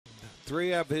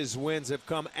3 of his wins have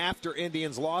come after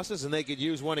Indians losses, and they could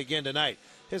use one again tonight.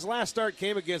 His last start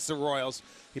came against the Royals.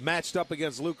 He matched up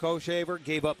against Luke Hochevar,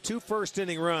 gave up 2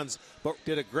 first-inning runs, but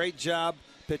did a great job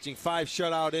pitching 5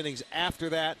 shutout innings after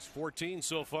that. 14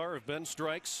 so far have been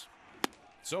strikes.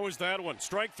 So is that one.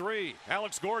 Strike 3,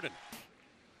 Alex Gordon.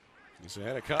 He's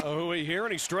had a Kahui here,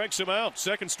 and he strikes him out.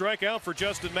 Second strikeout for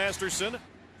Justin Masterson.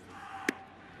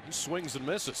 He swings and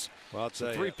misses. Well, I'll tell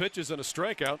you. 3 pitches and a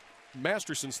strikeout.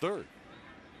 Masterson's third.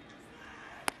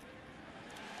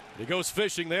 He goes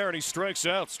fishing there, and he strikes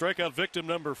out. Strikeout victim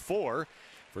number 4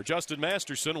 for Justin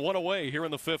Masterson. 1 away here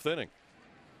in the 5th inning.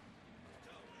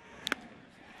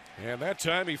 And that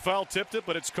time he foul-tipped it,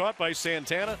 but it's caught by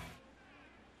Santana.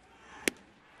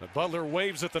 But Butler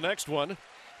waves at the next one,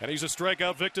 and he's a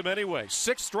strikeout victim anyway.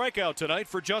 6th strikeout tonight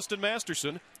for Justin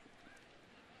Masterson.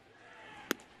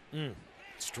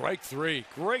 Strike 3.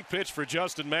 Great pitch for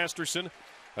Justin Masterson.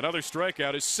 Another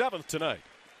strikeout, his 7th tonight.